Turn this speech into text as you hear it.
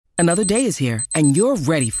Another day is here, and you're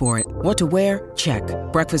ready for it. What to wear? Check.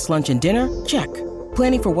 Breakfast, lunch, and dinner? Check.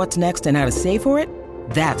 Planning for what's next and how to save for it?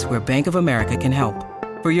 That's where Bank of America can help.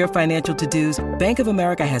 For your financial to-dos, Bank of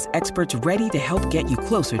America has experts ready to help get you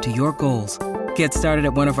closer to your goals. Get started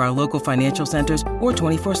at one of our local financial centers or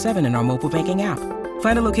 24/7 in our mobile banking app.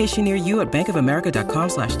 Find a location near you at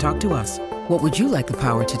bankofamerica.com/talktous. What would you like the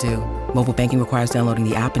power to do? Mobile banking requires downloading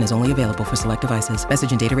the app and is only available for select devices.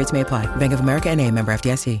 Message and data rates may apply. Bank of America N.A., member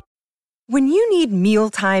FDIC. When you need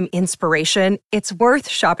mealtime inspiration, it's worth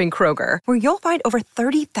shopping Kroger, where you'll find over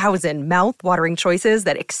 30,000 mouth-watering choices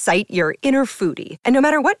that excite your inner foodie. And no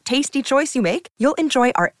matter what tasty choice you make, you'll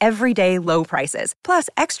enjoy our everyday low prices, plus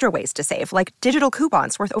extra ways to save, like digital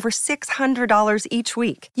coupons worth over $600 each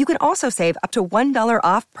week. You can also save up to $1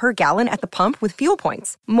 off per gallon at the pump with fuel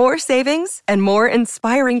points. More savings and more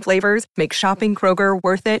inspiring flavors make shopping Kroger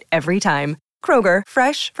worth it every time. Kroger,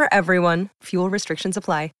 fresh for everyone. Fuel restrictions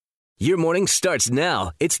apply. Your morning starts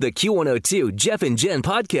now. It's the Q102 Jeff and Jen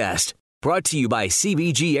podcast, brought to you by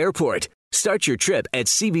CBG Airport. Start your trip at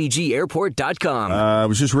CBGAirport.com. I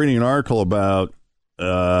was just reading an article about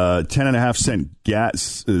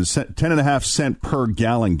 10.5 cent per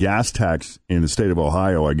gallon gas tax in the state of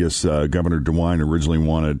Ohio. I guess Governor DeWine originally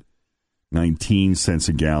wanted 19 cents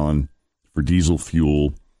a gallon for diesel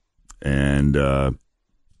fuel. And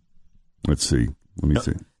let's see. Let me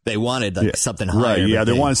see. They wanted something higher. Right, yeah,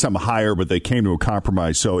 they wanted something higher, but they came to a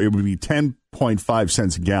compromise. So it would be 10.5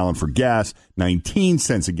 cents a gallon for gas, 19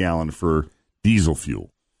 cents a gallon for diesel fuel,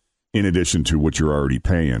 in addition to what you're already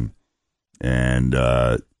paying. And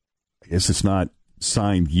I guess it's not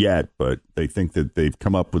signed yet, but they think that they've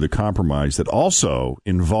come up with a compromise that also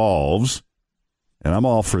involves, and I'm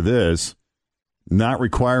all for this, not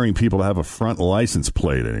requiring people to have a front license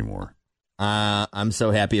plate anymore. I'm so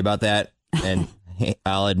happy about that. And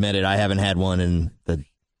I'll admit it, I haven't had one in the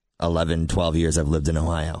 11, 12 years I've lived in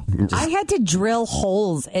Ohio. I had to drill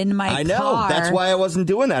holes in my car. I know. That's why I wasn't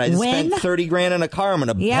doing that. I just spent $30,000 on a car. I'm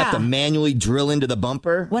going to have to manually drill into the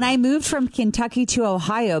bumper. When I moved from Kentucky to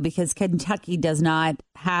Ohio, because Kentucky does not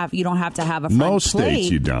have, you don't have to have a front Most plate.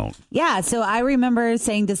 states you don't. Yeah. So I remember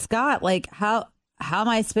saying to Scott, like, how am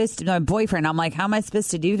I supposed to, my boyfriend, I'm like, how am I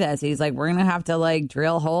supposed to do this? He's like, we're going to have to like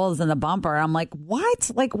drill holes in the bumper. I'm like,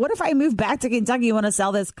 what? Like, what if I move back to Kentucky and want to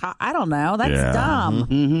sell this car? I don't know. That's dumb.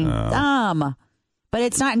 Dumb. But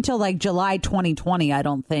it's not until like July 2020, I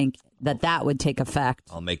don't think, that would take effect.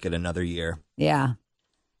 I'll make it another year. Yeah.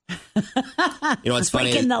 You know what's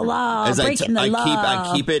funny? Breaking the law.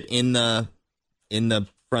 I keep it in the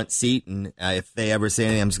front seat, and if they ever say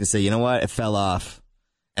anything, I'm just going to say, you know what? It fell off.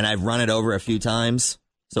 And I've run it over a few times.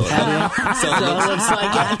 So it looks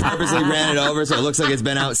like I purposely ran it over so it looks like it's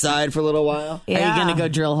been outside for a little while. Yeah. Are you going to go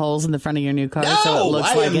drill holes in the front of your new car so it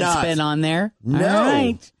looks like it's been on there? No. All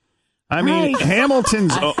right. I mean, Hamilton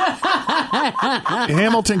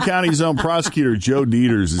County's own prosecutor, Joe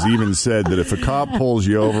Dieters, has even said that if a cop pulls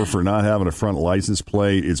you over for not having a front license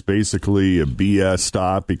plate, it's basically a BS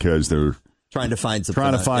stop because they're trying to find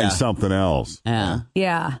something else. Yeah.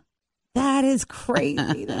 Yeah. That is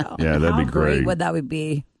crazy, though. Yeah, that'd be great. How great would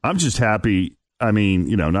be? I'm just happy. I mean,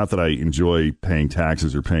 you know, not that I enjoy paying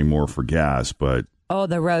taxes or paying more for gas, but... Oh,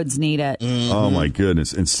 the roads need it. Mm-hmm. Oh, my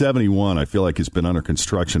goodness. And 71, I feel like it's been under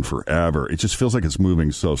construction forever. It just feels like it's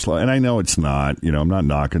moving so slow. And I know it's not. You know, I'm not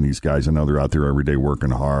knocking these guys. I know they're out there every day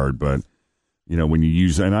working hard, but... You know, when you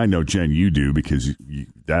use, and I know, Jen, you do, because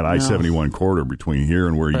that I-71 corridor between here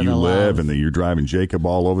and where you live, and you're driving Jacob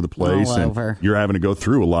all over the place, and you're having to go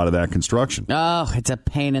through a lot of that construction. Oh, it's a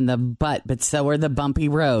pain in the butt, but so are the bumpy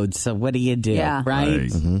roads. So what do you do? Yeah. Right?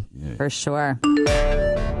 Mm-hmm. Yeah. For sure.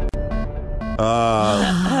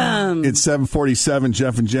 It's 7:47,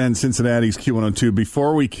 Jeff and Jen, Cincinnati's Q102.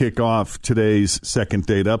 Before we kick off today's second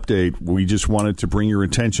date update, we just wanted to bring your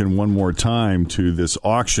attention one more time to this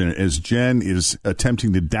auction as Jen is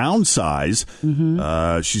attempting to downsize.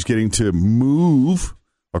 Mm-hmm. She's getting to move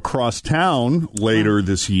across town later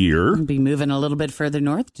this year. Be moving a little bit further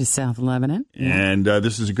north to South Lebanon. And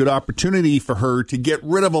this is a good opportunity for her to get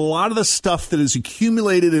rid of a lot of the stuff that has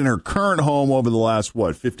accumulated in her current home over the last,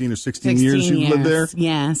 15 or 16 years you've lived there?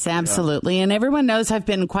 Yes, absolutely. Yeah. And everyone knows I've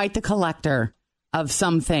been quite the collector of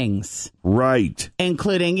some things. Right.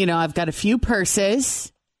 Including, I've got a few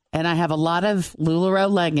purses, and I have a lot of LuLaRoe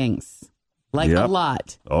leggings. A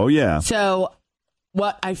lot. Oh, yeah. So...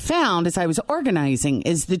 what I found as I was organizing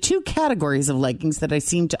is the two categories of leggings that I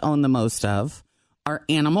seem to own the most of are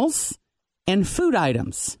animals and food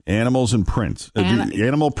items. Animals and prints.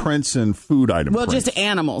 Animal prints and food items. Well, just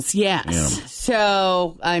animals, yes. Animals.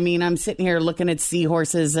 So, I'm sitting here looking at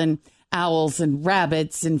seahorses and owls and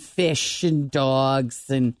rabbits and fish and dogs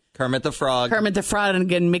and Kermit the Frog. Kermit the Frog, and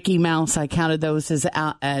again, Mickey Mouse. I counted those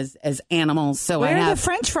as animals. So Where I are have the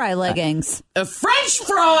French fry leggings? French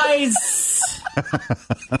fries.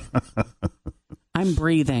 I'm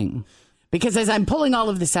breathing. Because as I'm pulling all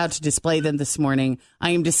of this out to display them this morning,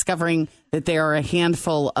 I am discovering that there are a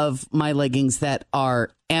handful of my leggings that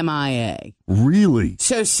are MIA. Really?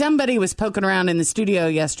 So somebody was poking around in the studio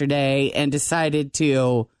yesterday and decided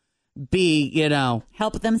to be,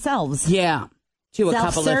 Help themselves. yeah, to a couple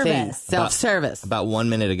of Self-service. things. Self-service. About 1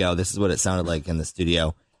 minute ago, this is what it sounded like in the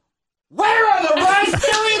studio. Where are the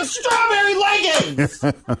raspberry and strawberry leggings?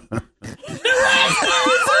 The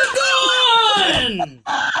raspberries are gone!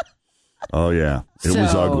 Oh, yeah. It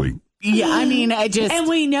was ugly. Yeah, I mean, And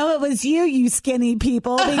we know it was you, you skinny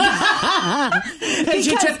people. Because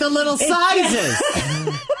you took the little sizes.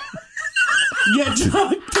 You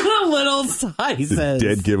took the little sizes.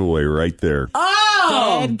 Dead giveaway right there.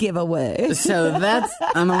 Oh! Dead giveaway. So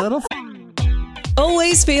I'm a little...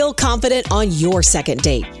 Always feel confident on your second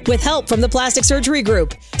date. With help from the Plastic Surgery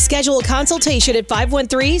Group. Schedule a consultation at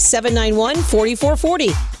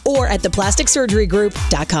 513-791-4440 or at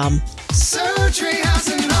theplasticsurgerygroup.com. Surgery has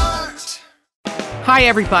an art. Hi,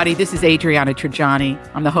 everybody. This is Adriana Trajani.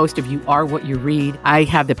 I'm the host of You Are What You Read. I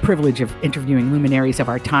have the privilege of interviewing luminaries of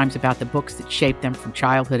our times about the books that shaped them from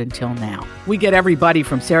childhood until now. We get everybody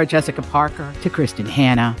from Sarah Jessica Parker to Kristen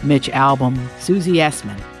Hanna, Mitch Albom, Susie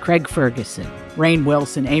Essman, Craig Ferguson, Rainn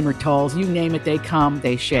Wilson, Amor Tolls, you name it, they come,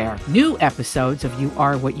 they share. New episodes of You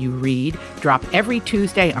Are What You Read drop every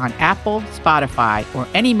Tuesday on Apple, Spotify, or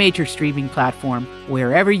any major streaming platform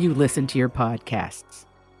wherever you listen to your podcasts.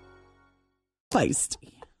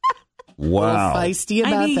 Feisty. Wow. Feisty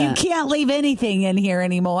about I mean, that. you can't leave anything in here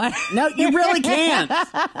anymore. No, you really can't.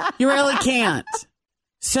 You really can't.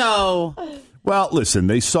 So... Well, listen,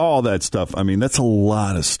 they saw all that stuff. I mean, that's a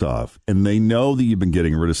lot of stuff. And they know that you've been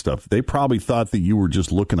getting rid of stuff. They probably thought that you were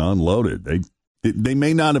just looking to unload it. They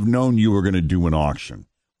may not have known you were going to do an auction.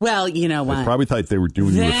 Well, you know what? They probably thought they were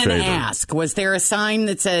doing you a Then favor. ask, was there a sign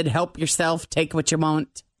that said, help yourself, take what you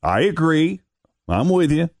want? I agree. I'm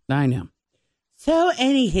with you. I know. So,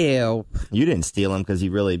 anywho. You didn't steal them because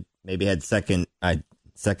you really maybe had second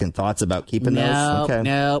thoughts about keeping those? Okay.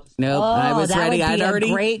 Nope. Oh, I was that ready. Would be I'd already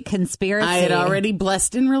a great conspiracy. I had already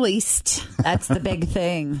blessed and released. That's the big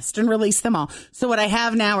thing. Blessed and released them all. So what I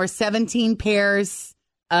have now are 17 pairs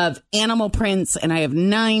of animal prints, and I have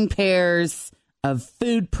 9 pairs of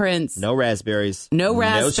food prints. No raspberries. No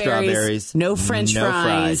raspberries. No strawberries. No French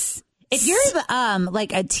fries. If you're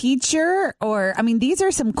like a teacher, or I mean, these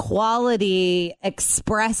are some quality,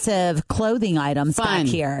 expressive clothing items Fun. back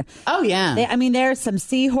here. Oh yeah. There's some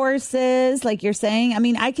seahorses, like you're saying. I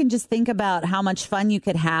mean, I can just think about how much fun you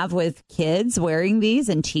could have with kids wearing these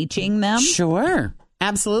and teaching them. Sure.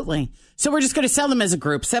 Absolutely. So we're just going to sell them as a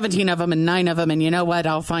group, 17 of them and 9 of them. And you know what?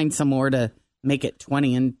 I'll find some more to make it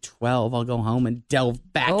 20 and 12. I'll go home and delve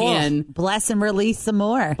back in. Bless and release some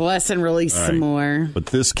more. Bless and release All some right. more. But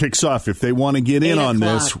this kicks off, if they want to get in 8 on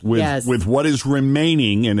this o'clock, with yes. with what is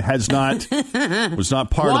remaining and was not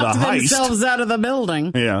part Walked of the heist. themselves out of the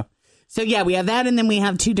building. Yeah. So yeah, we have that, and then we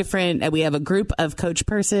have 2 different. We have a group of Coach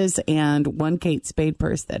purses and 1 Kate Spade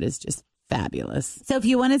purse that is just fabulous. So if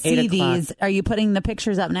you want to 8 see o'clock. these, are you putting the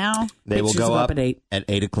pictures up now? They will Pictures go up up at 8. at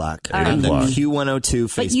 8 o'clock All on right. the 8 o'clock. Q102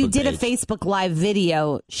 Facebook But you did a page. Facebook Live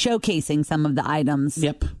video showcasing some of the items.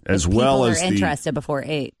 Yep. As If well people as are interested before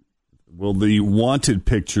 8. will the wanted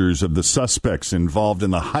pictures of the suspects involved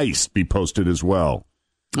in the heist be posted as well?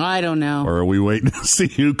 I don't know. Or are we waiting to see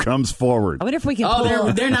who comes forward? I wonder if we can Oh,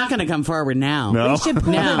 pull. they're not going to come forward now. No? We should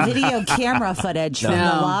pull No. the video camera footage from the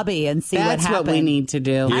No. lobby and see That's what happened. what we need to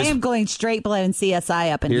do. I am going straight blowing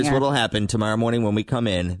CSI up in Here's here. what'll happen tomorrow morning when we come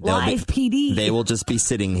in. Live PD. They will just be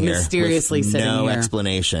sitting here Mysteriously with sitting no here.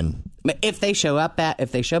 explanation. But if they show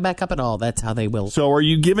back up at all, that's how they will. So are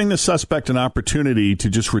you giving the suspect an opportunity to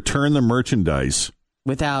just return the merchandise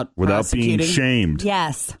Without being prosecuting? shamed?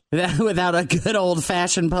 Yes. Without a good old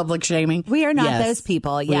fashioned public shaming? We are not Yes. those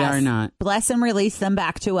people. We Yes. are not. Bless and release them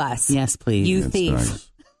back to us. Yes, please. You That's thief. nice.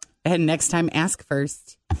 And next time, ask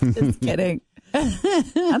first. Just kidding.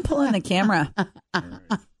 I'm pulling the camera. All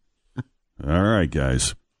right,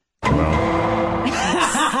 guys. Well,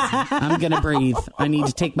 I'm going to breathe. I need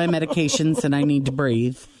to take my medications and I need to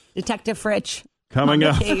breathe. Detective Fritch. coming on the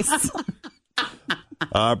up. case.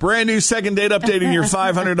 Brand new second date updating your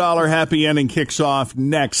 $500 happy ending kicks off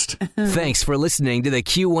next. Thanks for listening to the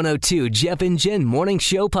Q102 Jeff and Jen Morning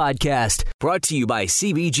Show podcast, brought to you by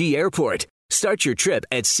CBG Airport. Start your trip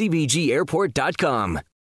at CBGAirport.com.